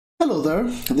Hello there,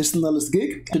 this is Nalist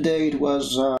Geek. Today it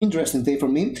was an interesting day for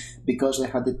me because I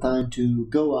had the time to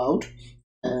go out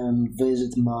and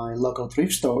visit my local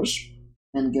thrift stores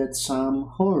and get some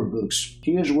horror books.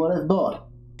 Here's what I've bought.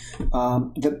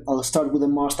 I'll start with the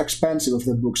most expensive of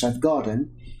the books I've gotten.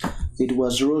 It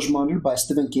was Rosemary by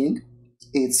Stephen King.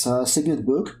 It's a signet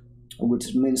book,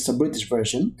 which means a British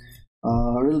version.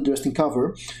 A really interesting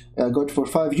cover. I got it for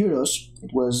 €5.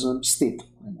 It was steep,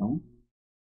 I know.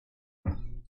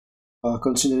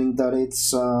 Considering that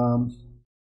it's about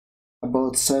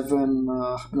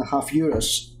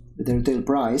 €7.50 the retail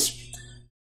price.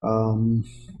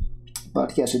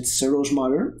 But yes, it's a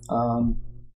Rosemary.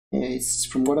 It's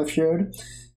from what I've heard.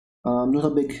 I'm not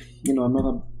a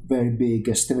very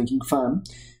big Stephen King fan.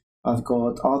 I've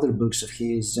got other books of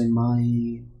his in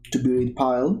my to-be-read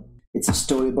pile. It's a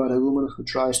story about a woman who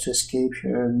tries to escape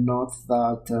her not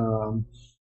that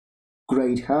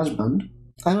great husband.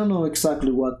 I don't know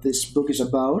exactly what this book is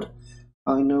about.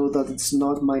 I know that it's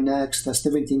not my next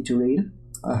Stephen King to read.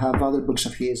 I have other books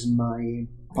of his in my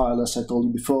pile, as I told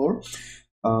you before.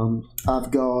 I've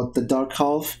got The Dark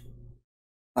Half.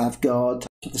 I've got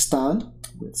The Stand,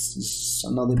 which is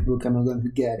another book I'm not going to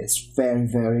get. It's very,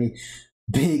 very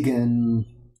big and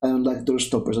I don't like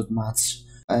doorstoppers that much.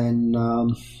 And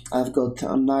I've got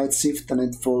A Night Shift and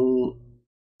Nightfall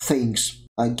Things.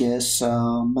 I guess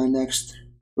my next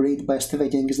read by Stephen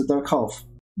King is The Dark Half,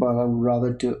 but I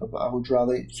would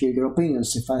rather hear your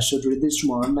opinions if I should read this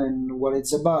one and what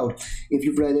it's about. If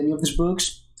you've read any of these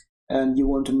books and you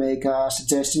want to make a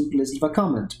suggestion, please leave a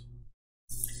comment.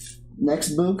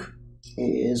 Next book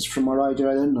is from a writer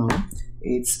I don't know.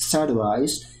 It's Shadow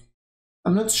Eyes.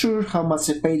 I'm not sure how much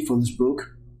I paid for this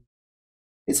book.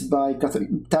 It's by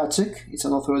Catherine Tachik. It's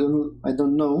an author I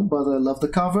don't know, but I love the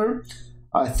cover.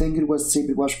 I think it was cheap.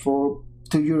 It was for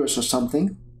 €2 or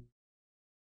something,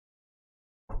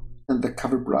 and the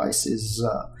cover price is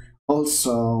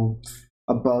also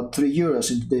about €3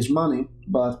 in today's money,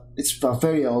 but it's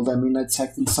very old. I mean, I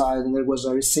checked inside and there was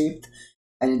a receipt,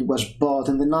 and it was bought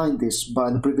in the 90s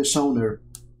by the previous owner,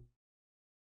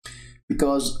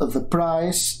 because the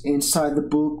price inside the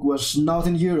book was not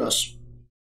in euros,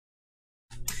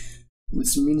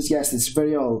 which means yes, it's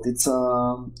very old. It's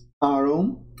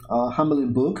Arrow,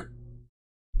 Hamelin book.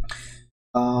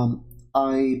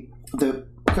 The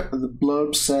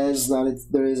blurb says that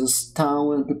there is a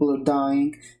town and people are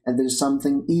dying, and there is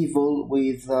something evil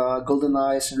with golden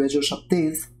eyes and razor sharp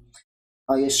teeth.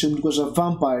 I assumed it was a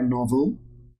vampire novel,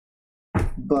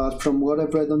 but from what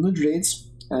I've read on Goodreads,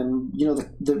 and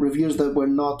the reviews that were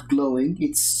not glowing,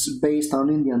 it's based on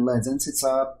Indian legends. It's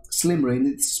a slim read.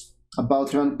 It's about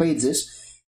 300 pages.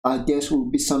 I guess it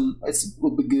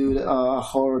will be good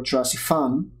horror trashy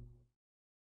fun,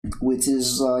 which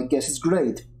is, I guess it's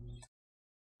great.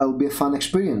 It will be a fun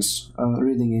experience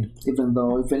reading it, even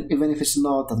if it's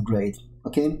not that great.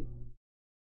 Okay,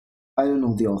 I don't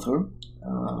know the author.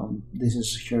 This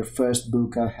is her first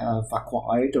book I have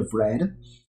acquired or read.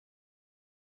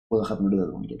 Well, I haven't read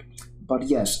that one yet. But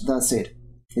yes, that's it.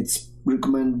 It's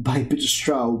recommended by Peter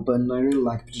Straub, and I really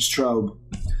like Peter Straub.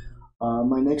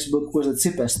 My next book was the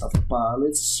cheapest of the pile.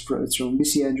 It's from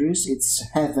BC Andrews. It's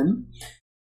Heaven,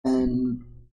 and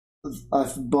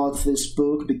I've bought this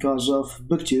book because of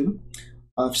Booktube.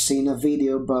 I've seen a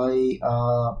video by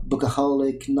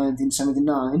Bookaholic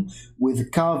 1979 with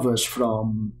covers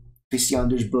from BC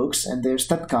Andrews books, and they're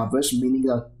step covers, meaning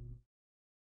that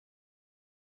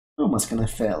how much can I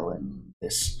fail in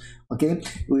this? Okay,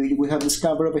 we have this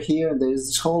cover over here, and there's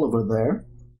this hole over there,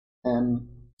 and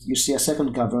you see a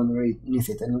second cover underneath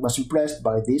it, and I was impressed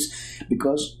by this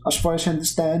because, as far as I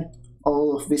understand,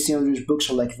 all of BC Andrews books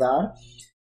are like that.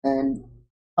 And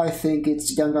I think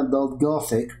it's young adult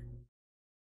gothic.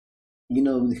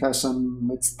 It has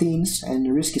it's teens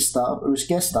and risky stuff.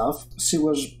 She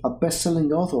was a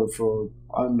best-selling author for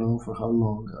I don't know for how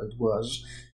long it was,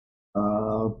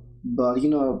 but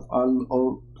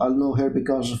I'll know her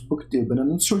because of Booktube, and I'm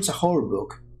not sure it's a horror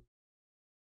book.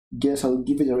 Guess I'll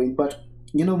give it a read. But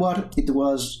you know what?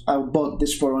 I bought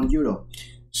this for €1,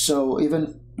 so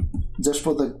even just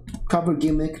for the cover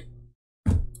gimmick,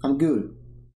 I'm good.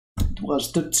 It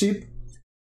was too cheap,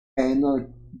 and I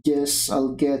guess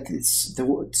I'll get it's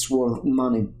worth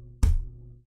money.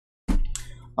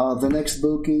 The next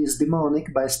book is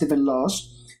Demonic by Stephen Laws.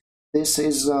 This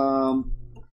is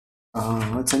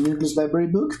it's an English library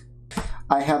book.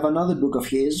 I have another book of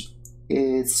his.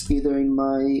 It's either in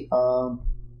my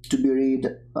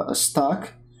to-be-read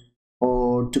stack,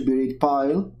 or to-be-read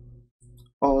pile,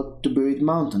 or to-be-read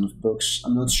mountain of books.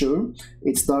 I'm not sure.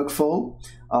 It's Darkfall.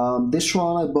 This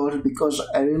one I bought it because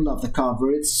I really love the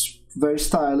cover. It's very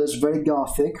stylish, very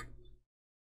gothic.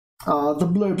 The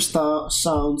blurb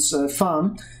sounds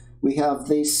fun. We have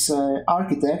this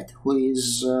architect who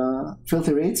is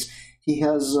filthy rich. He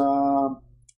has a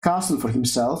castle for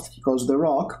himself. He calls the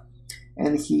Rock,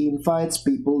 and he invites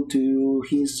people to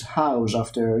his house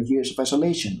after years of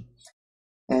isolation.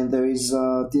 And there is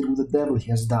a deal with the devil he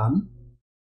has done.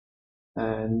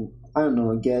 And I don't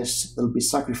know, I guess there'll be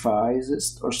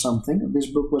sacrifices or something. This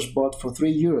book was bought for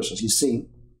 €3, as you see.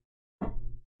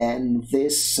 And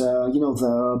this,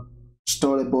 the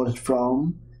store I bought it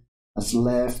from has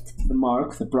left the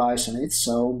mark, the price on it.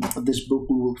 So this book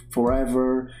will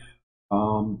forever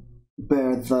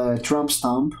bear the Trump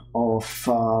stamp of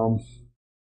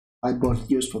I bought it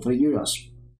used for €3.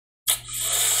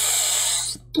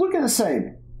 What can I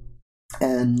say?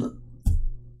 And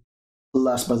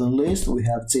last but not least, we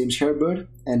have James Herbert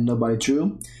and Nobody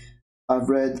True. I've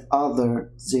read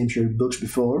other James Herbert books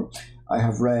before. I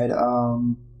have read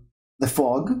The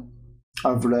Fog.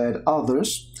 I've read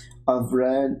others. I've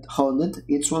read Haunted.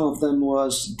 Each one of them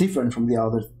was different from the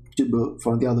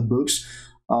other books.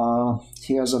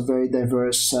 He has a very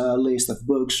diverse list of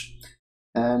books,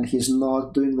 and he's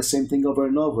not doing the same thing over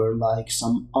and over like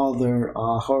some other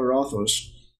horror authors.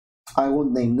 I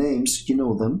won't name names, you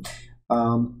know them.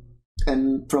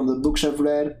 And from the books I've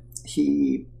read,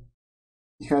 he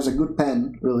has a good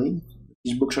pen, really.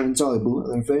 His books are enjoyable,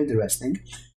 they're very interesting.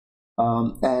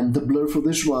 And the blur for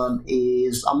this one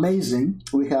is amazing.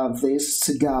 We have this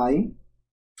guy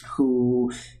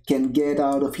who can get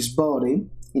out of his body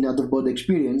in out-of-body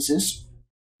experiences.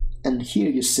 And here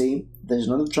you see, there's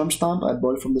another Trump stamp. I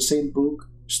bought it from the same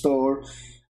bookstore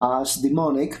as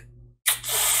Demonic.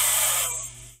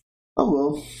 Oh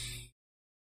well.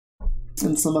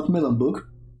 It's a Macmillan book.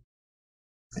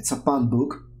 It's a pun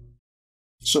book.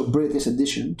 So British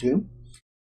edition too.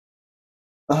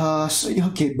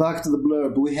 Okay, back to the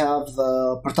blurb. We have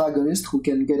the protagonist who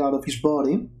can get out of his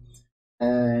body,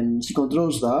 and he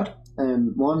controls that.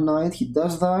 And one night he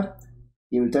does that.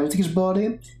 He returns to his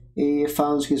body. He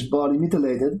finds his body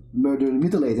mutilated, murdered and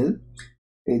mutilated.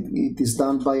 It is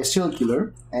done by a serial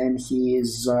killer, and he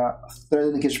is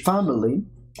threatening his family,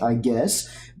 I guess.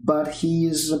 But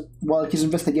while he's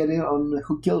investigating on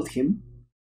who killed him,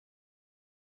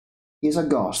 he's a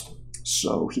ghost.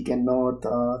 So he cannot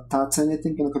touch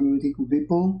anything, cannot communicate with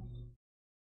people.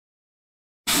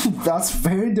 That's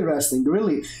very interesting,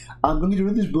 really. I'm going to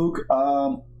read this book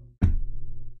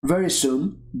very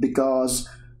soon because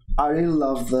I really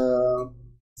love the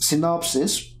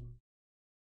synopsis.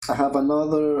 I have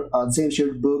another James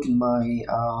Herbert book in my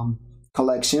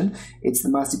collection. It's The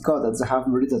Magic Cottage. I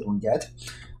haven't read that one yet.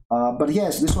 But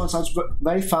yes, this one sounds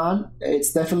very fun.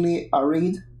 It's definitely a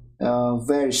read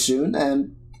very soon.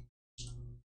 And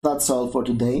that's all for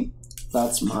today.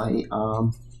 That's my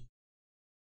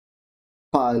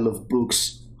pile of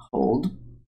books hauled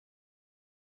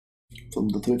from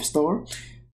the thrift store.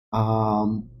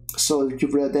 So if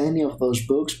you've read any of those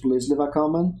books, please leave a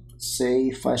comment. Say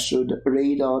if I should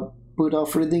read or put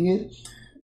off reading it.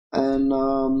 And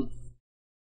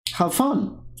have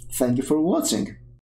fun. Thank you for watching.